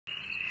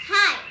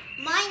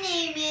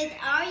is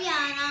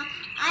Ariana.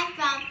 I'm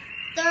from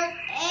 3rd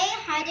A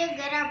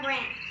Hyderabad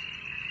branch.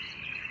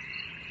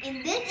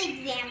 In this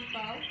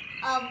example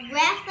of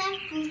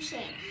Grassland food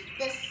chain,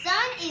 the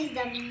sun is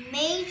the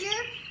major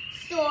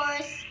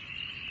source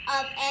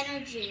of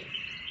energy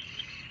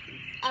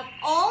of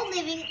all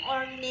living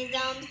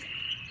organisms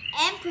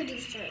and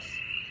producers.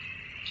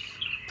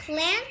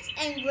 Plants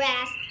and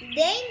grass,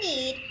 they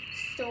need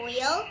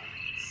soil,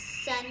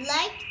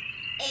 sunlight,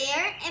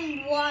 air,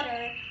 and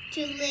water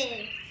to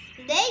live.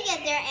 They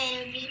get their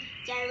energy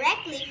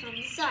directly from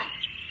the sun.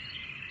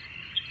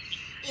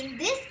 In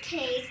this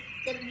case,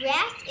 the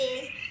grass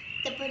is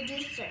the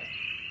producer.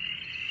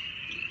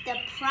 The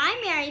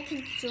primary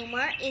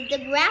consumer is the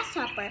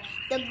grasshopper.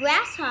 The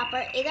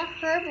grasshopper is a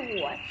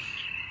herbivore,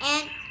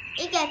 and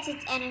it gets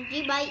its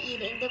energy by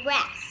eating the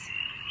grass.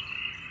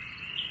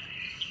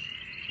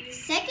 The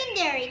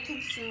secondary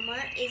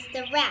consumer is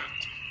the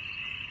rat.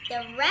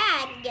 The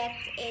rat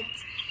gets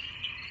its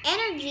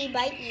energy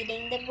by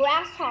eating the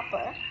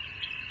grasshopper,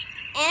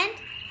 and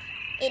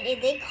it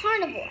is a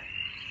carnivore.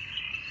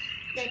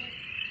 The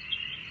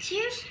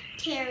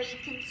tertiary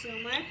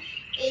consumer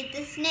is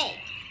the snake.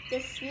 The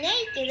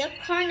snake is a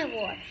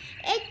carnivore.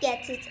 It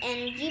gets its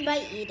energy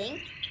by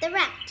eating the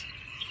rat.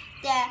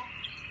 The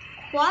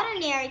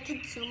quaternary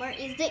consumer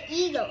is the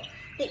eagle.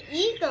 The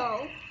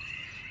eagle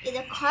is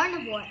a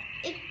carnivore.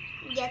 It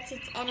gets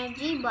its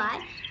energy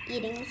by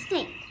eating the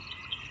snake.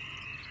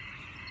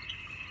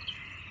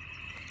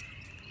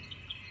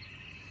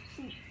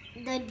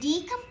 The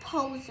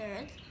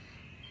decomposers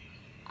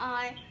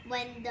are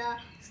when the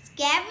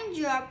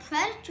scavenger or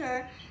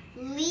predator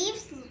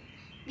leaves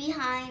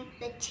behind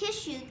the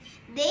tissues.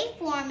 They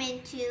form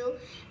into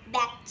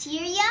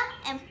bacteria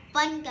and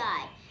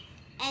fungi,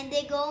 and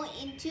they go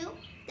into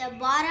the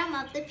bottom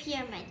of the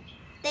pyramid.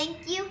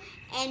 Thank you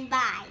and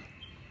bye.